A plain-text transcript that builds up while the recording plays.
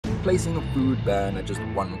Placing a food ban at just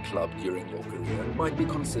one club during your career might be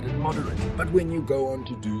considered moderate, but when you go on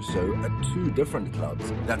to do so at 2 different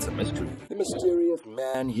clubs, that's a mystery. The mysterious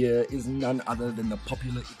man here is none other than the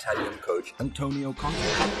popular Italian coach Antonio Conte.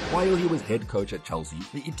 While he was head coach at Chelsea,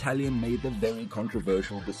 the Italian made the very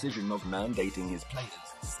controversial decision of mandating his players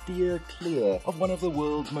steer clear of one of the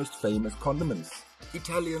world's most famous condiments.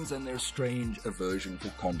 Italians and their strange aversion for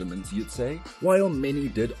condiments, you'd say? While many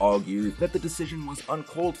did argue that the decision was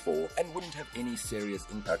uncalled for and wouldn't have any serious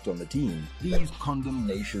impact on the team, these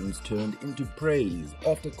condemnations turned into praise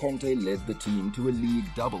after Conte led the team to a league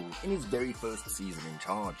double in his very first season in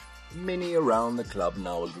charge. Many around the club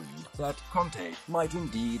now agreed that Conte might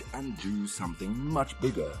indeed undo something much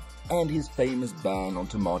bigger, and his famous ban on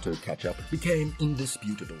tomato ketchup became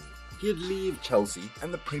indisputable. He'd leave Chelsea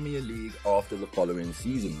and the Premier League after the following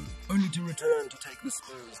season, only to return to take the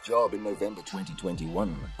Spurs job in November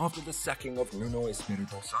 2021 after the sacking of Nuno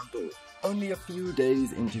Espirito Santo. Only a few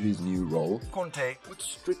days into his new role, Conte would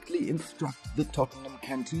strictly instruct the Tottenham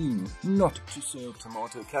canteen not to serve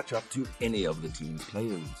tomato ketchup to any of the team's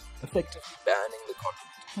players, effectively banning the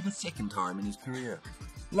condiment for the second time in his career.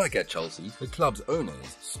 Like at Chelsea, the club's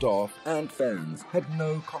owners, staff and fans had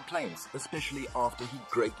no complaints, especially after he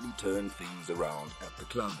greatly turned things around at the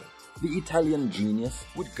club. The Italian genius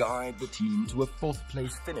would guide the team to a 4th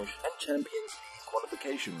place finish and Champions League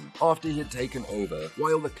qualification after he had taken over,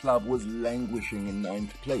 while the club was languishing in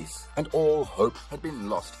 9th place and all hope had been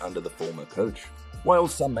lost under the former coach. While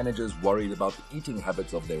some managers worried about the eating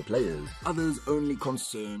habits of their players, others' only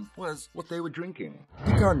concern was what they were drinking.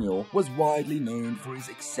 Di Canio was widely known for his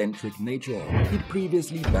eccentric nature. He'd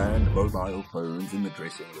previously banned mobile phones in the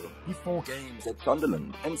dressing room before games at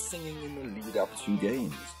Sunderland and singing in the lead-up to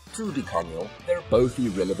games. To Di Canio, they're both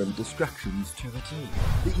irrelevant distractions to the team.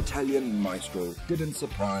 The Italian maestro didn't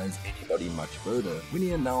surprise anybody much further when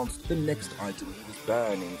he announced the next item he was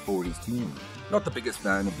banning for his team. Not the biggest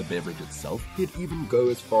fan of the beverage itself, he'd even go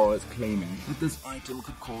as far as claiming that this item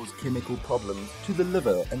could cause chemical problems to the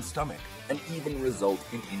liver and stomach, and even result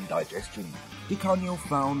in indigestion. Di Canio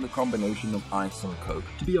found the combination of ice and coke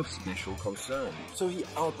to be of special concern, so he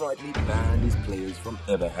outrightly banned his players from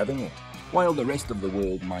ever having it. While the rest of the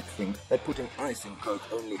world might think that putting ice in coke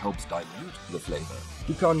only helps dilute the flavor,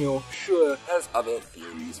 Di Canio sure has other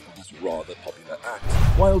theories for this rather popular act.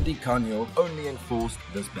 While Di Canio only enforced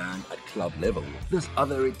this ban at club level, this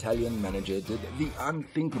other Italian manager did the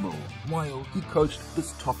unthinkable while he coached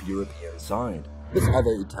this top European side. This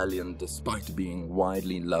other Italian, despite being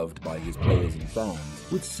widely loved by his players and fans,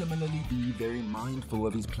 would similarly be very mindful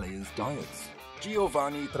of his players' diets.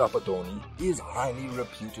 Giovanni Trapattoni is highly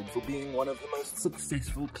reputed for being one of the most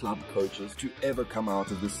successful club coaches to ever come out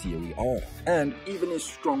of the Serie A, and even his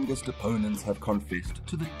strongest opponents have confessed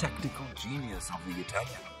to the tactical genius of the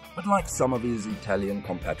Italian. But like some of his Italian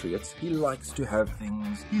compatriots, he likes to have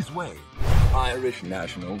things his way. Irish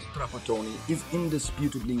nationals, Trapattoni is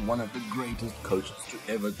indisputably one of the greatest coaches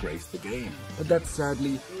to ever grace the game, but that's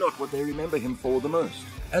sadly not what they remember him for the most.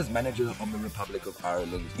 As manager of the Republic of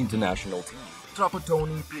Ireland's international team,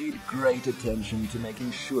 Trapattoni paid great attention to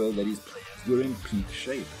making sure that his players were in peak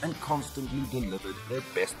shape and constantly delivered their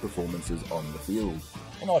best performances on the field.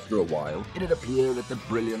 And after a while, it had appeared that the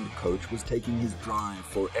brilliant coach was taking his drive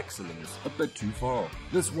for excellence a bit too far.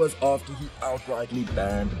 This was after he outrightly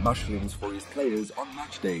banned mushrooms for his players on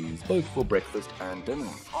match days, both for breakfast and dinner,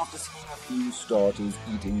 after seeing a few starters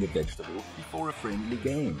eating the vegetable before a friendly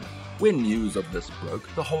game. When news of this broke,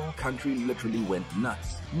 the whole country literally went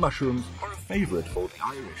nuts. Mushrooms are a favorite for the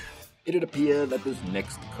Irish. It had appeared that this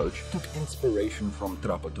next coach took inspiration from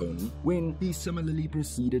Trapattoni when he similarly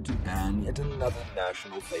proceeded to ban yet another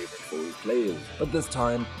national favorite for his players, but this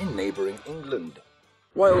time in neighbouring England.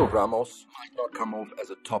 While Ramos might not come off as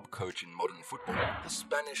a top coach in modern football, the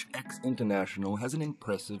Spanish ex-international has an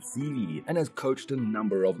impressive CV and has coached a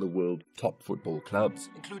number of the world's top football clubs,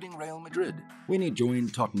 including Real Madrid. When he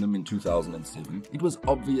joined Tottenham in 2007, it was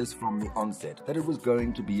obvious from the onset that it was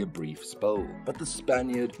going to be a brief spell, but the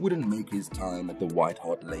Spaniard wouldn't make his time at the White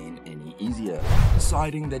Hart Lane any easier,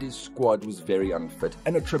 deciding that his squad was very unfit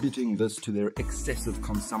and attributing this to their excessive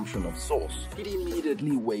consumption of sauce. He'd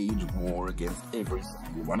immediately waged war against every single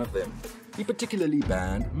one of them. He particularly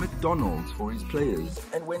banned McDonald's for his players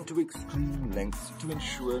and went to extreme lengths to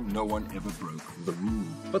ensure no one ever broke the rule.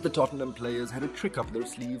 But the Tottenham players had a trick up their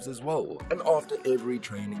sleeves as well, and after every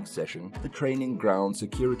training session, the training ground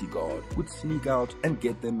security guard would sneak out and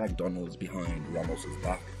get their McDonald's behind Ramos's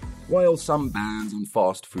back. While some bans on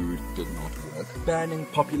fast food did not work, banning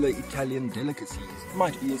popular Italian delicacies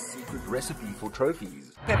might be a secret recipe for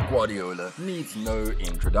trophies. Pep Guardiola needs no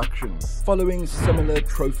introduction. Following similar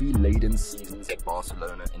trophy-laden seasons at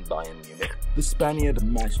Barcelona and Bayern Munich, the Spaniard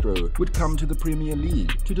maestro would come to the Premier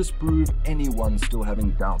League to disprove anyone still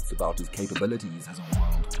having doubts about his capabilities as a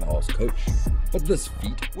world-class coach. But this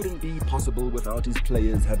feat wouldn't be possible without his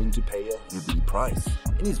players having to pay a heavy price.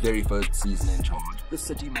 In his very first season in charge, the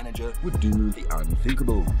City manager would do the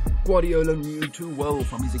unthinkable. Guardiola knew too well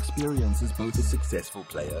from his experience as both a successful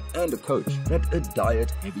player and a coach that a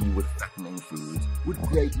diet heavy with fattening foods would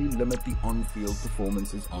greatly limit the on-field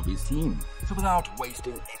performances of his team. So without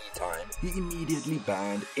wasting any time, he immediately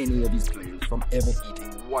banned any of his players from ever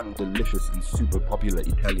eating one delicious and super popular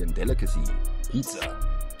Italian delicacy, pizza.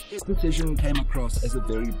 His decision came across as a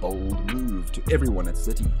very bold move to everyone at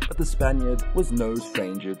City, but the Spaniard was no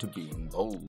stranger to being bold.